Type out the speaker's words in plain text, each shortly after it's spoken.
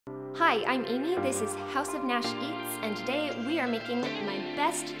Hi, I'm Amy, this is House of Nash Eats, and today we are making my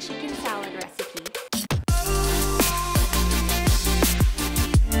best chicken salad recipe.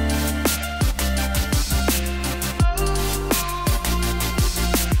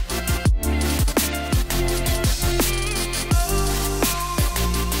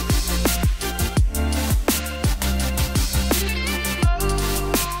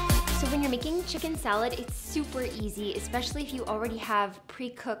 Chicken salad, it's super easy, especially if you already have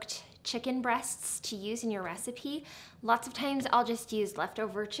pre-cooked chicken breasts to use in your recipe. Lots of times I'll just use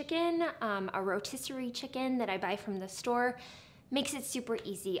leftover chicken, a rotisserie chicken that I buy from the store. Makes it super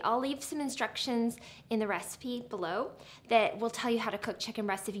easy. I'll leave some instructions in the recipe below that will tell you how to cook chicken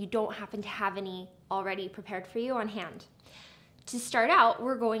breasts if you don't happen to have any already prepared for you on hand. To start out,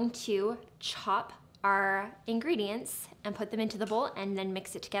 we're going to chop our ingredients and put them into the bowl and then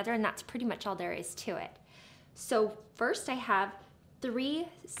mix it together, and that's pretty much all there is to it. So first I have 3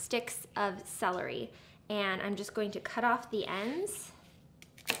 sticks of celery, and I'm just going to cut off the ends,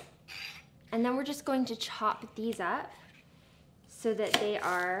 and then we're just going to chop these up so that they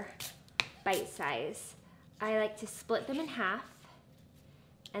are bite size. I like to split them in half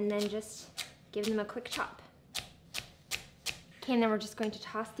and then just give them a quick chop. Okay, and then we're just going to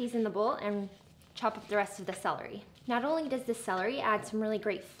toss these in the bowl and chop up the rest of the celery. Not only does the celery add some really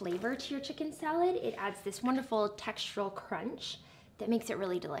great flavor to your chicken salad, it adds this wonderful textural crunch that makes it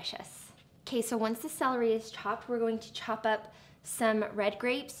really delicious. Okay, so once the celery is chopped, we're going to chop up some red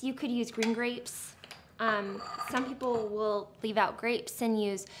grapes. You could use green grapes. Some people will leave out grapes and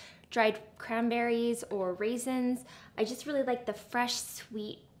use dried cranberries or raisins. I just really like the fresh,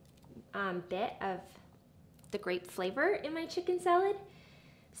 sweet bit of the grape flavor in my chicken salad.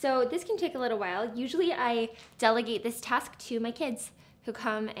 So this can take a little while. Usually I delegate this task to my kids who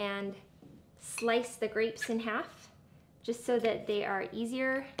come and slice the grapes in half just so that they are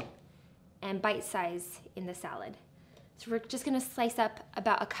easier and bite size in the salad. So we're just gonna slice up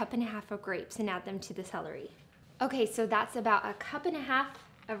about 1.5 cups of grapes and add them to the celery. Okay, so that's about 1.5 cups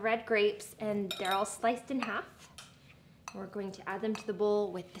of red grapes, and they're all sliced in half. We're going to add them to the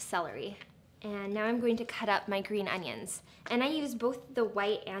bowl with the celery. And now I'm going to cut up my green onions. And I use both the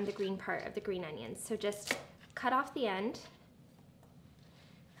white and the green part of the green onions. So just cut off the end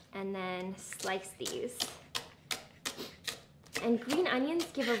and then slice these. And green onions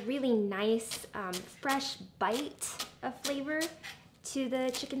give a really nice, fresh bite of flavor to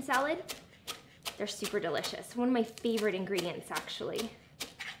the chicken salad. They're super delicious. One of my favorite ingredients, actually.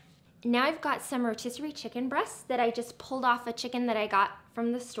 Now I've got some rotisserie chicken breasts that I just pulled off a chicken that I got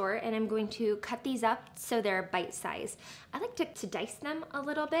from the store, and I'm going to cut these up so they're bite size. I like to dice them a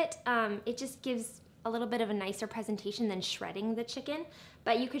little bit. It just gives a little bit of a nicer presentation than shredding the chicken,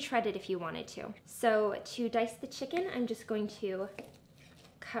 but you could shred it if you wanted to. So to dice the chicken, I'm just going to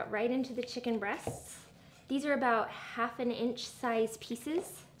cut right into the chicken breasts. These are about 1/2 inch size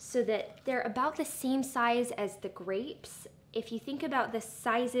pieces so that they're about the same size as the grapes. If you think about the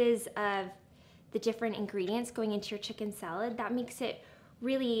sizes of the different ingredients going into your chicken salad, that makes it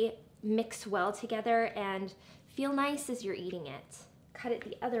really mix well together and feel nice as you're eating it. Cut it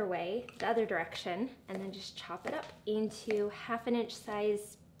the other way, the other direction, and then just chop it up into 1/2 inch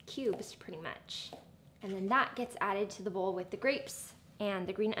size cubes pretty much. And then that gets added to the bowl with the grapes and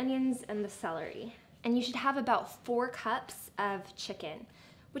the green onions and the celery. And you should have about 4 cups of chicken,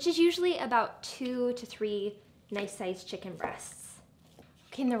 which is usually about 2 to 3 nice sized chicken breasts.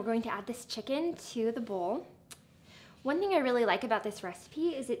 Okay, and then we're going to add this chicken to the bowl. One thing I really like about this recipe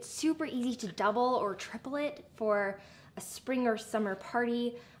is it's super easy to double or triple it for a spring or summer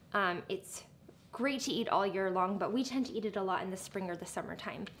party. It's great to eat all year long, but we tend to eat it a lot in the spring or the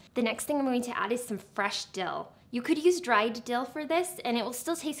summertime. The next thing I'm going to add is some fresh dill. You could use dried dill for this and it will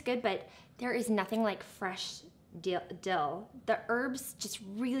still taste good, but there is nothing like fresh dill. The herbs just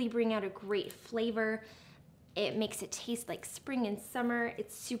really bring out a great flavor. It makes it taste like spring and summer.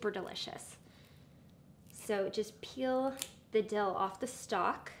 It's super delicious. So just peel the dill off the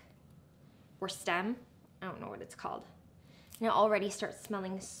stalk or stem. I don't know what it's called. And it already starts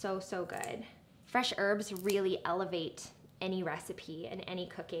smelling so, so good. Fresh herbs really elevate any recipe and any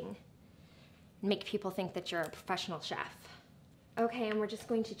cooking. Make people think that you're a professional chef. Okay, and we're just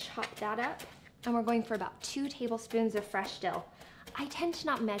going to chop that up. And we're going for about 2 tablespoons of fresh dill. I tend to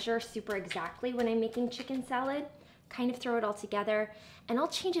not measure super exactly when I'm making chicken salad, kind of throw it all together, and I'll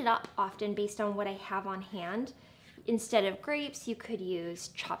change it up often based on what I have on hand. Instead of grapes, you could use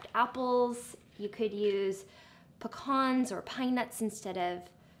chopped apples, you could use pecans or pine nuts instead of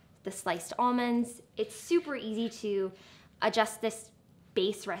the sliced almonds. It's super easy to adjust this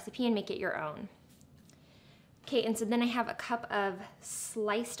base recipe and make it your own. Okay, and so then I have a cup of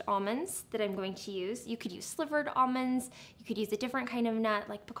sliced almonds that I'm going to use. You could use slivered almonds, you could use a different kind of nut,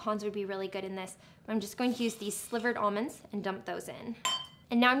 like pecans would be really good in this. But I'm just going to use these slivered almonds and dump those in.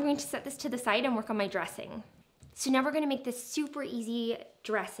 And now I'm going to set this to the side and work on my dressing. So now we're gonna make this super easy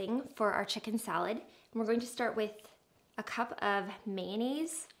dressing for our chicken salad. And we're going to start with a cup of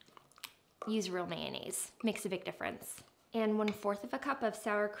mayonnaise. Use real mayonnaise, makes a big difference. And 1/4 of a cup of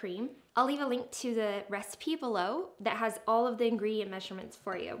sour cream. I'll leave a link to the recipe below that has all of the ingredient measurements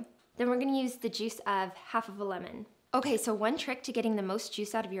for you. Then we're gonna use the juice of 1/2 of a lemon. Okay, so one trick to getting the most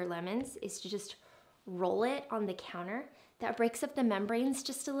juice out of your lemons is to just roll it on the counter. That breaks up the membranes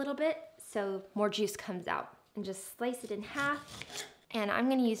just a little bit, so more juice comes out. And just slice it in half. And I'm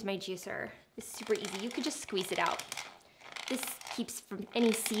gonna use my juicer. It's super easy, you could just squeeze it out. This keeps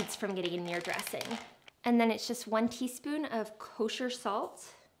any seeds from getting in your dressing. And then it's just 1 teaspoon of kosher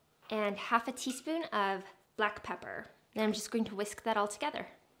salt and 1/2 teaspoon of black pepper. Then I'm just going to whisk that all together.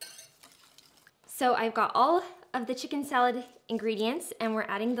 So I've got all of the chicken salad ingredients and we're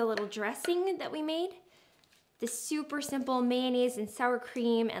adding the little dressing that we made. This super simple mayonnaise and sour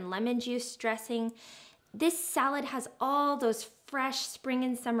cream and lemon juice dressing. This salad has all those fresh spring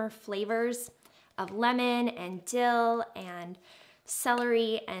and summer flavors of lemon and dill and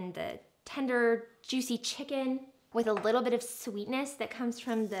celery and the tender, juicy chicken with a little bit of sweetness that comes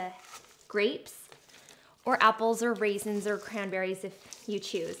from the grapes or apples or raisins or cranberries if you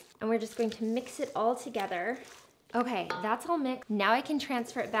choose. And we're just going to mix it all together. Okay, that's all mixed. Now I can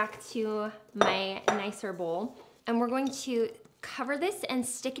transfer it back to my nicer bowl. And we're going to cover this and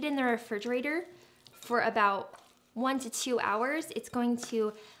stick it in the refrigerator for about 1 to 2 hours. It's going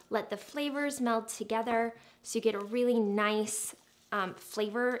to let the flavors meld together so you get a really nice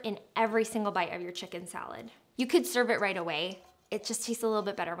flavor in every single bite of your chicken salad. You could serve it right away. It just tastes a little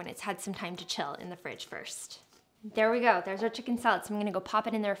bit better when it's had some time to chill in the fridge first. There we go, there's our chicken salad. So I'm gonna go pop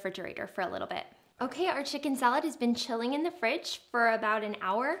it in the refrigerator for a little bit. Okay, our chicken salad has been chilling in the fridge for about an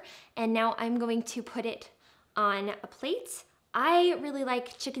hour, and now I'm going to put it on a plate. I really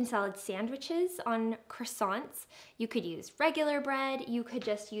like chicken salad sandwiches on croissants. You could use regular bread, you could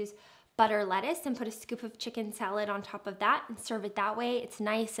just use butter lettuce and put a scoop of chicken salad on top of that and serve it that way. It's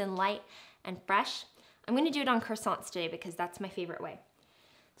nice and light and fresh. I'm gonna do it on croissants today because that's my favorite way.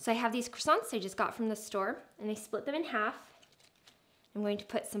 So I have these croissants I just got from the store and I split them in half. I'm going to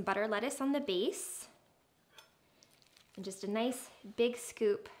put some butter lettuce on the base and just a nice big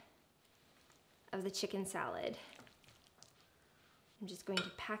scoop of the chicken salad. I'm just going to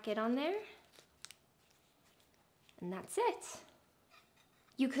pack it on there, and that's it.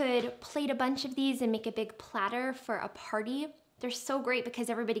 You could plate a bunch of these and make a big platter for a party. They're so great because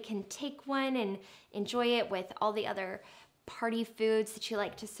everybody can take one and enjoy it with all the other party foods that you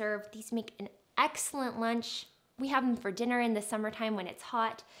like to serve. These make an excellent lunch. We have them for dinner in the summertime when it's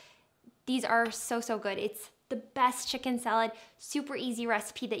hot. These are so, so good. It's the best chicken salad, super easy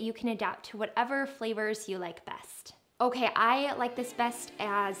recipe that you can adapt to whatever flavors you like best. Okay, I like this best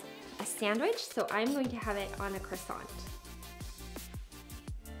as a sandwich, so I'm going to have it on a croissant.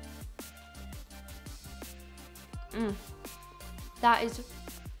 That is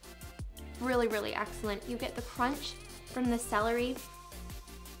really, really excellent. You get the crunch from the celery,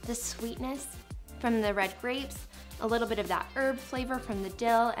 the sweetness from the red grapes, a little bit of that herb flavor from the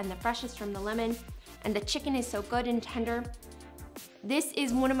dill, and the freshness from the lemon, and the chicken is so good and tender. This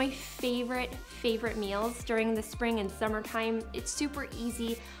is one of my favorite meals during the spring and summertime. It's super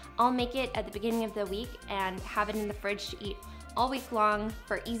easy. I'll make it at the beginning of the week and have it in the fridge to eat all week long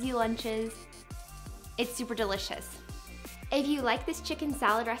for easy lunches. It's super delicious. If you like this chicken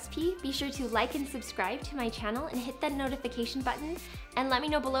salad recipe, be sure to like and subscribe to my channel and hit that notification button, and let me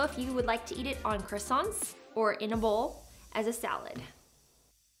know below if you would like to eat it on croissants or in a bowl as a salad.